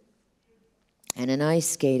winter and an ice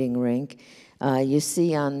skating rink. You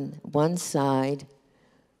see on one side,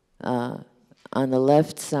 on the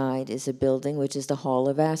left side is a building which is the Hall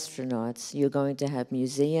of Astronauts. You're going to have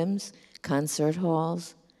museums, concert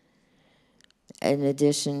halls, In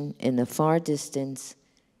addition, in the far distance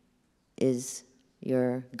is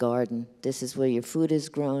your garden. This is where your food is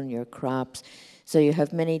grown, your crops. So you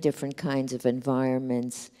have many different kinds of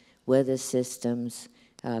environments, weather systems,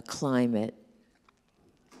 climate.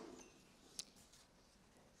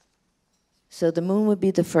 So the moon would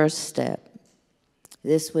be the first step.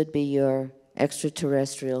 This would be your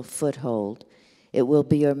extraterrestrial foothold. It will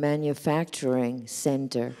be your manufacturing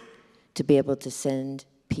center to be able to send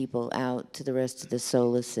people out to the rest of the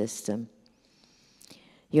solar system.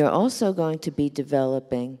 You're also going to be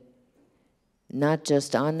developing, not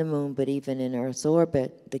just on the moon, but even in Earth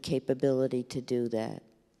orbit, the capability to do that.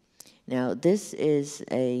 Now, this is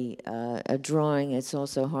a drawing. It's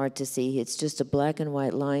also hard to see. It's just a black and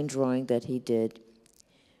white line drawing that he did.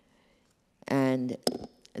 And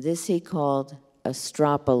this he called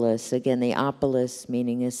Astropolis. Again, the opolis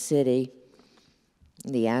meaning a city,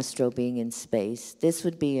 the astro being in space. This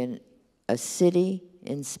would be a city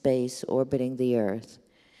in space orbiting the Earth.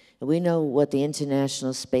 We know what the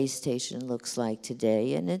International Space Station looks like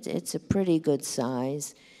today, and it's a pretty good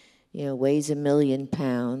size. You know, weighs 1 million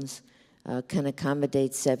pounds, can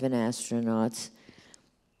accommodate 7 astronauts.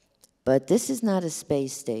 But this is not a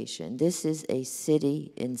space station. This is a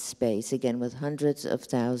city in space, again, with hundreds of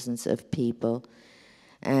thousands of people.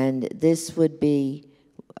 And this would be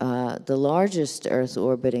the largest Earth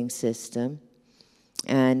orbiting system.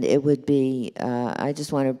 And it would be, I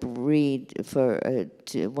just want to read for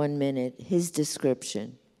 1 minute his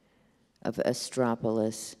description of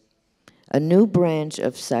Astropolis. A new branch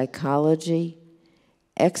of psychology,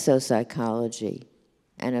 exopsychology,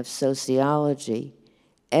 and of sociology,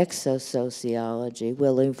 exosociology,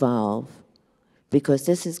 will evolve, because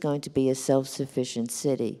this is going to be a self-sufficient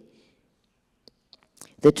city.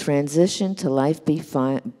 The transition to life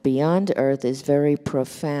beyond Earth is very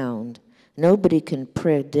profound. Nobody can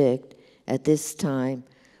predict at this time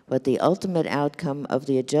what the ultimate outcome of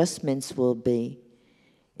the adjustments will be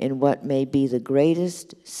in what may be the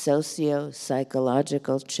greatest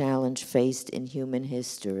socio-psychological challenge faced in human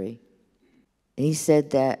history. He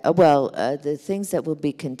said that, the things that will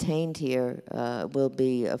be contained here will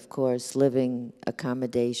be, of course, living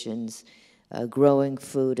accommodations, growing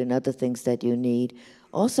food and other things that you need.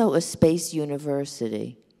 Also a space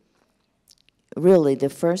university. Really, the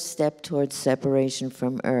first step towards separation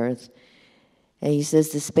from Earth. And he says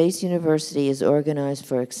the Space University is organized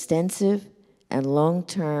for extensive and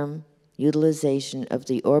long-term utilization of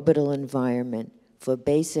the orbital environment for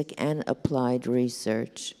basic and applied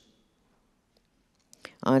research.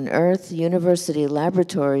 On Earth, university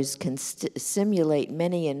laboratories can simulate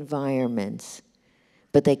many environments,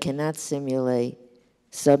 but they cannot simulate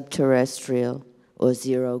subterrestrial or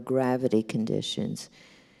zero-gravity conditions.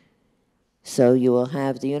 So you will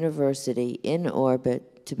have the university in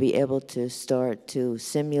orbit to be able to start to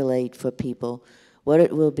simulate for people what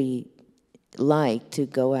it will be like to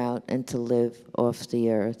go out and to live off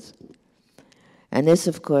the Earth. And this,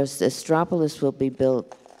 of course, Astropolis will be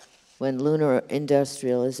built when lunar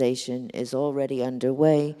industrialization is already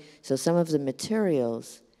underway. So some of the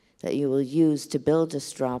materials that you will use to build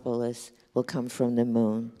Astropolis will come from the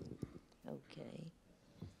moon.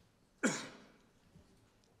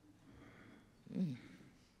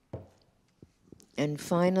 And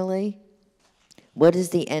finally, what is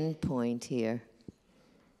the end point here?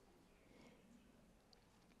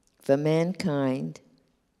 For mankind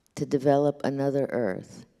to develop another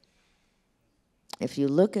Earth. If you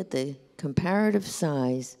look at the comparative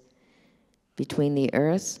size between the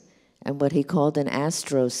Earth and what he called an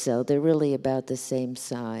astrocell, they're really about the same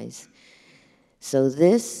size. So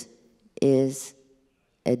this is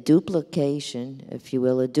a duplication, if you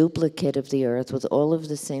will, a duplicate of the Earth with all of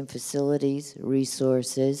the same facilities,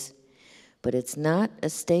 resources, but it's not a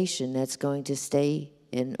station that's going to stay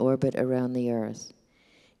in orbit around the Earth.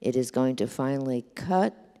 It is going to finally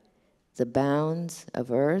cut the bounds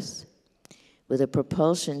of Earth with a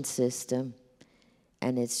propulsion system,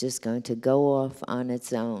 and it's just going to go off on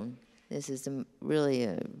its own. This is really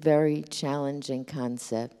a very challenging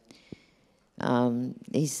concept.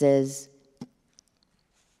 He says,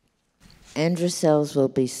 androcells will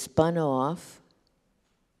be spun off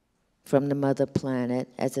from the mother planet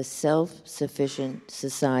as a self-sufficient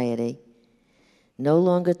society, no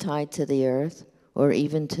longer tied to the Earth or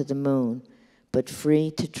even to the moon, but free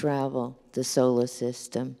to travel the solar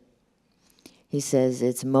system. He says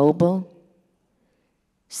it's mobile,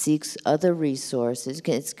 seeks other resources,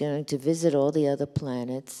 it's going to visit all the other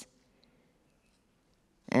planets,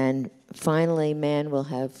 and finally man will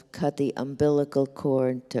have cut the umbilical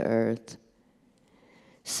cord to Earth.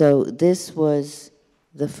 So this was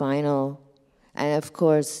the final And of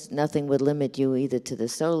course, nothing would limit you either to the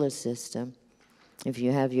solar system. If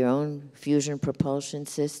you have your own fusion propulsion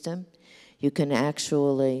system, you can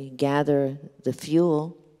actually gather the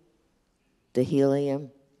fuel, the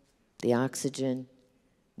helium, the oxygen,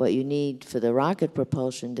 what you need for the rocket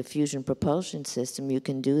propulsion, the fusion propulsion system. You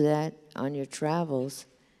can do that on your travels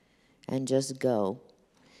and just go.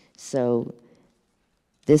 So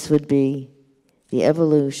this would be the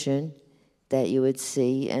evolution that you would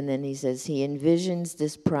see. And then he says he envisions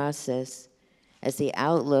this process as the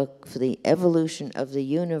outlook for the evolution of the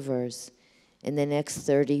universe in the next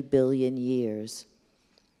 30 billion years.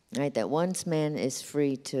 Right? That once man is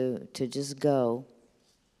free to just go,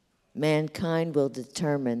 mankind will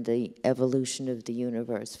determine the evolution of the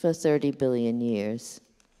universe for 30 billion years.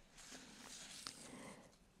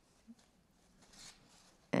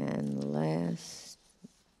 And last,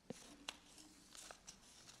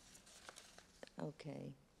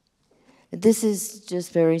 okay. This is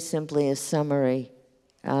just very simply a summary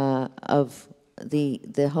of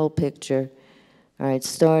the whole picture. All right,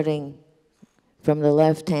 starting from the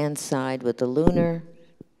left-hand side with the lunar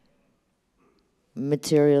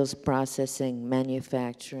materials processing,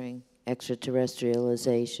 manufacturing,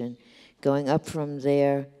 extraterrestrialization, going up from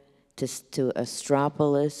there to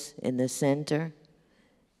Astropolis in the center,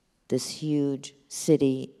 this huge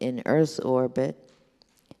city in Earth orbit,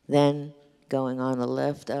 then going on the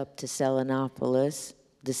left up to Selenopolis,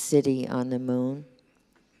 the city on the moon,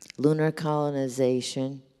 lunar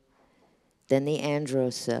colonization, then the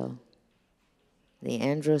androcell. The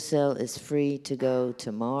androcell is free to go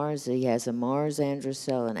to Mars. He has a Mars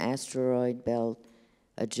androcell, an asteroid belt,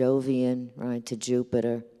 a Jovian, right, to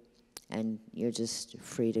Jupiter, and you're just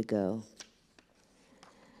free to go.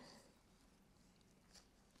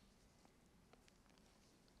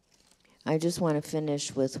 I just want to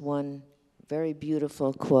finish with one very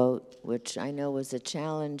beautiful quote, which I know was a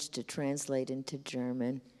challenge to translate into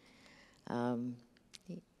German.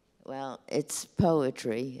 Well, it's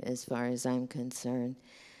poetry as far as I'm concerned.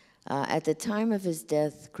 At the time of his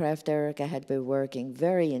death, Krafft Ehricke had been working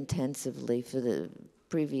very intensively for the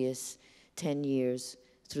previous 10 years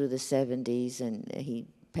through the 70s, and he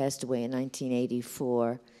passed away in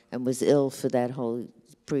 1984 and was ill for that whole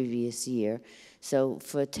previous year. So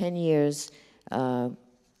for 10 years, towards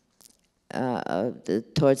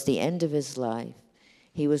the end of his life,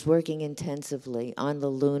 he was working intensively on the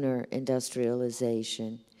lunar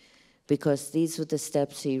industrialization, because these were the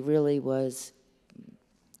steps he really was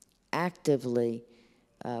actively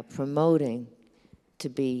promoting to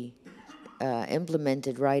be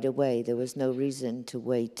implemented right away. There was no reason to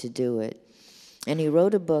wait to do it. And he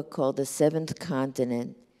wrote a book called The Seventh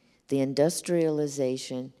Continent, The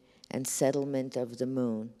Industrialization and Settlement of the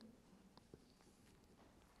Moon.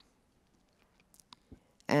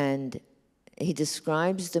 And he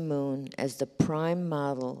describes the moon as the prime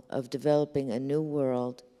model of developing a new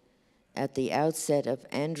world at the outset of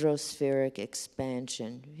androspheric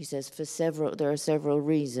expansion. He says there are several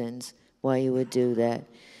reasons why you would do that.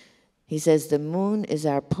 He says the moon is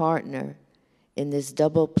our partner in this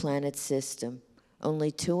double planet system,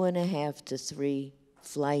 only 2.5 to 3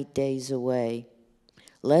 flight days away,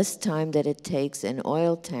 less time than it takes an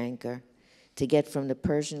oil tanker to get from the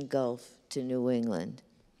Persian Gulf to New England.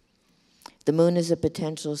 The moon is a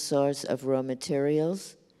potential source of raw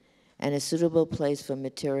materials and a suitable place for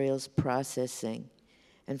materials processing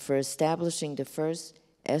and for establishing the first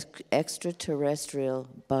extraterrestrial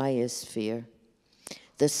biosphere.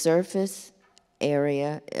 The surface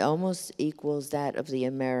area almost equals that of the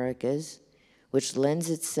Americas, which lends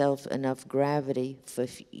itself enough gravity for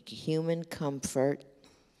human comfort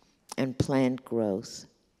and plant growth.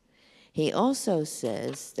 He also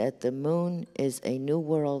says that the moon is a new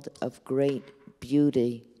world of great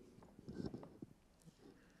beauty.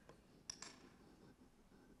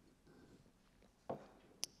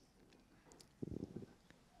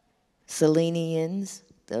 Selenians,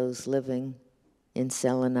 those living in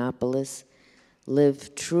Selenopolis,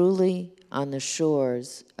 live truly on the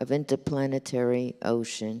shores of interplanetary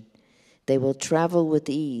ocean. They will travel with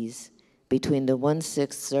ease between the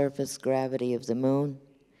 1/6 surface gravity of the moon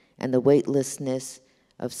and the weightlessness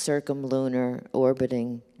of circumlunar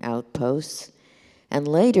orbiting outposts, and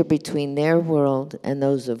later between their world and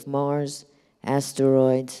those of Mars,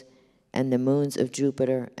 asteroids, and the moons of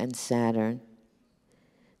Jupiter and Saturn.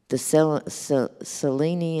 The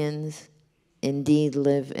Selenians indeed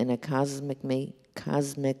live in a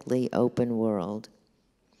cosmically open world.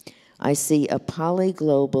 I see a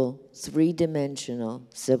polyglobal, three-dimensional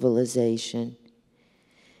civilization.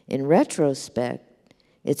 In retrospect,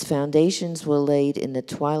 its foundations were laid in the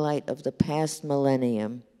twilight of the past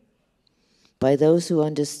millennium, by those who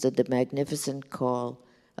understood the magnificent call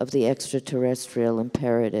of the extraterrestrial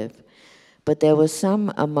imperative. But there were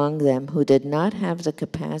some among them who did not have the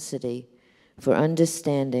capacity for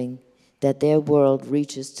understanding that their world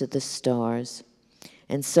reaches to the stars.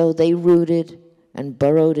 And so they rooted and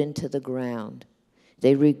burrowed into the ground.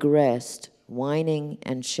 They regressed, whining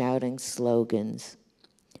and shouting slogans.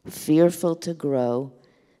 Fearful to grow,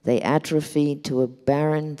 they atrophied to a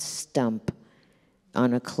barren stump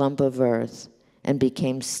on a clump of earth and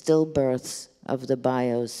became stillbirths of the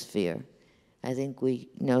biosphere. I think we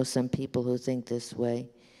know some people who think this way.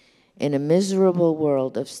 In a miserable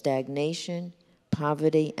world of stagnation,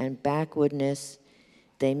 poverty, and backwardness,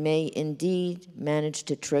 they may indeed manage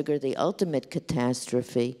to trigger the ultimate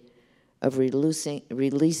catastrophe of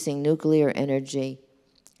releasing nuclear energy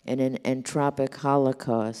in an entropic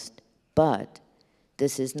holocaust. But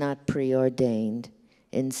this is not preordained.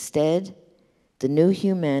 Instead, the new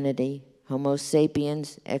humanity, Homo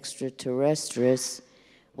sapiens extraterrestris,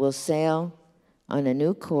 will sail on a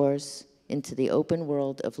new course into the open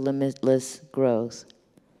world of limitless growth,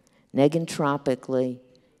 negentropically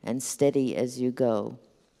and steady as you go.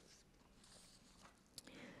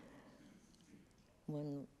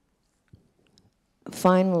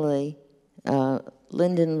 Finally,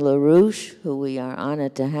 Lyndon LaRouche, who we are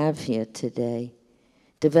honored to have here today,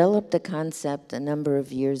 developed a concept a number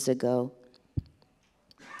of years ago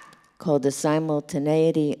called the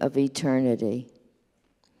simultaneity of eternity.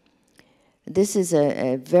 This is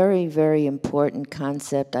a very, very important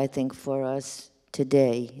concept, I think, for us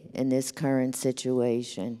today in this current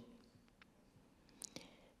situation.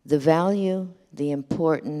 The value, the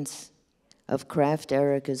importance of Krafft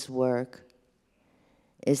Ehricke's work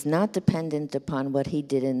is not dependent upon what he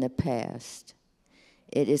did in the past.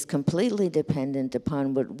 It is completely dependent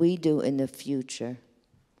upon what we do in the future.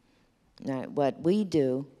 Now, what we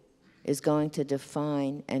do is going to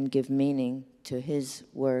define and give meaning to his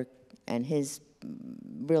work and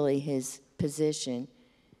really his position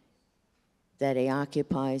that he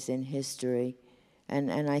occupies in history.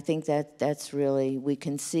 And I think that's really, we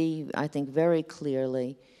can see, I think, very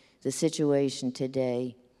clearly the situation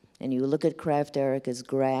today. And you look at Krafft Ehricke's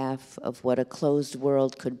graph of what a closed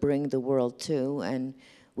world could bring the world to, and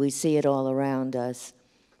we see it all around us.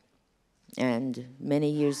 And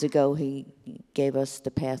many years ago, he gave us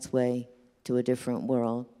the pathway to a different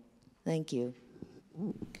world. Thank you.